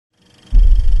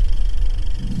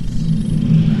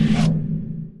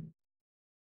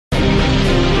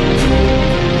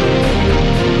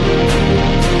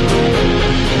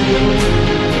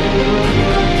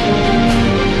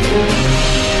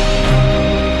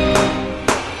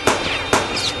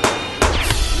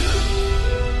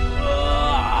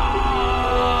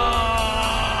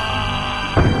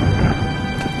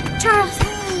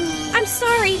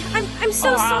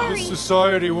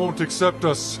society won't accept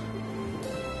us,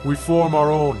 we form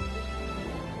our own.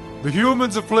 The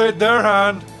humans have played their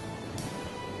hand.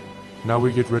 Now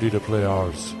we get ready to play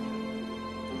ours.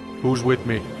 Who's with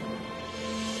me?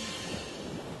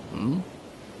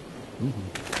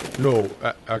 No,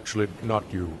 actually, not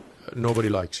you. Nobody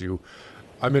likes you.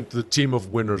 I meant the team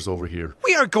of winners over here.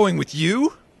 We aren't going with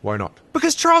you. Why not?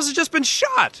 Because Charles has just been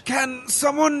shot. Can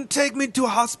someone take me to a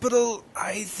hospital?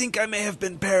 I think I may have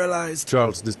been paralyzed.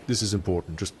 Charles, this is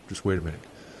important. Just wait a minute.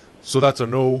 So that's a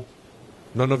no?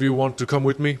 None of you want to come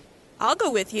with me? I'll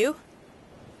go with you.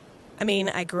 I mean,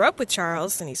 I grew up with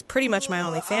Charles, and he's pretty much my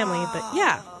only family, but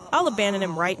yeah, I'll abandon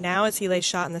him right now as he lays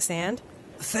shot in the sand.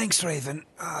 Thanks, Raven.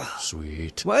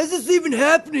 Sweet. Why is this even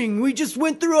happening? We just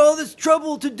went through all this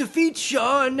trouble to defeat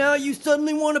Shaw, and now you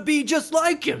suddenly want to be just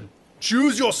like him.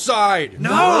 Choose your side!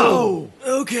 No!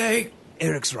 Okay.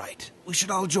 Eric's right. We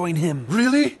should all join him.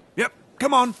 Really? Yep.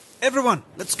 Come on, everyone.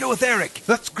 Let's go with Eric.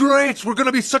 That's great! We're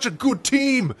gonna be such a good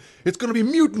team! It's gonna be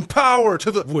mutant power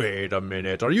to the... Wait a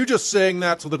minute. Are you just saying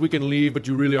that so that we can leave, but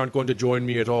you really aren't going to join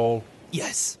me at all?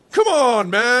 Yes. Come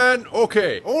on, man!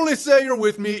 Okay, only say you're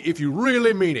with me if you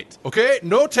really mean it, okay?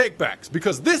 No takebacks,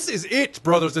 because this is it,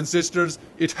 brothers and sisters.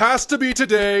 It has to be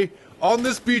today, on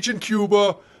this beach in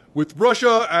Cuba, with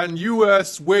Russia and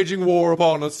US waging war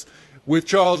upon us, with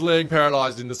Charles laying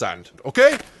paralyzed in the sand,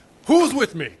 okay? Who's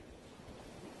with me?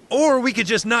 Or we could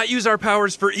just not use our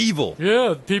powers for evil.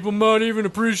 Yeah, people might even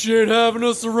appreciate having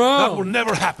us around. That will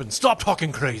never happen. Stop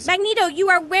talking crazy. Magneto, you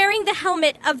are wearing the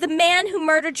helmet of the man who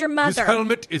murdered your mother. This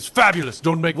helmet is fabulous.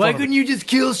 Don't make Why fun of couldn't it. you just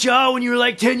kill Shaw when you were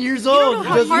like 10 years old? know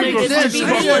how hard it is to be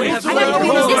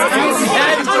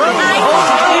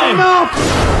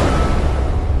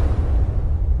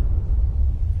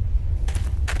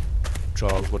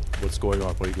Charles, what's going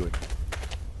on? What are you doing?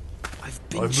 I've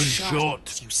been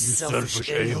shot. You selfish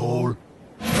a-hole.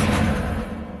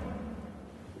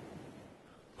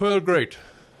 Well, great.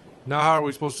 Now how are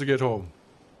we supposed to get home?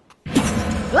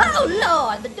 Oh,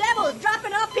 Lord, the devil is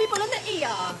dropping off people in the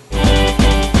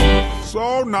ER.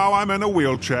 So now I'm in a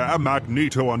wheelchair.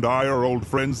 Magneto and I are old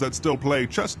friends that still play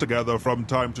chess together from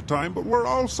time to time, but we're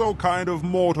also kind of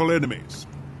mortal enemies.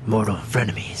 Mortal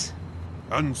frenemies.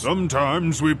 And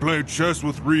sometimes we play chess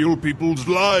with real people's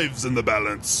lives in the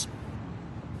balance.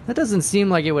 That doesn't seem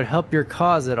like it would help your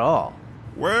cause at all.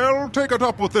 Well, take it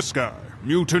up with this guy.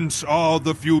 Mutants are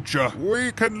the future.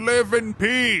 We can live in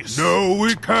peace. No,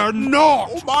 we cannot.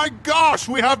 Oh my gosh,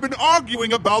 we have been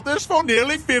arguing about this for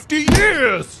nearly 50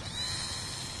 years.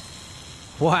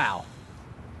 Wow.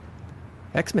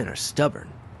 X-Men are stubborn.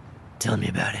 Tell me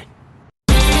about it.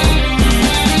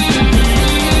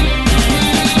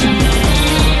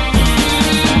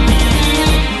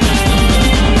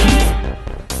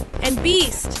 And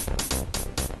Beast.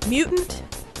 Mutant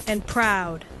and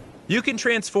proud. You can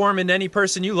transform into any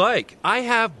person you like. I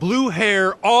have blue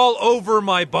hair all over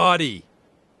my body.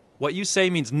 What you say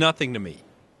means nothing to me.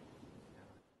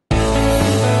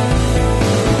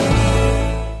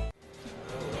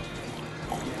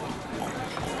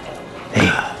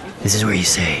 Hey, this is where you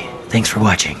say, thanks for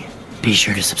watching. Be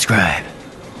sure to subscribe,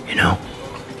 you know?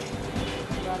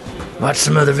 Watch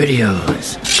some other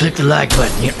videos. Click the like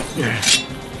button.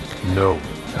 No.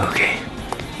 Okay.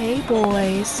 Hey,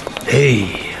 boys.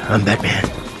 Hey, I'm Batman.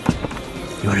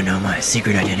 You want to know my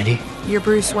secret identity? You're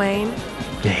Bruce Wayne.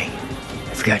 Dang,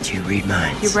 I forgot you read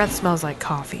minds. Your breath smells like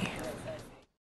coffee.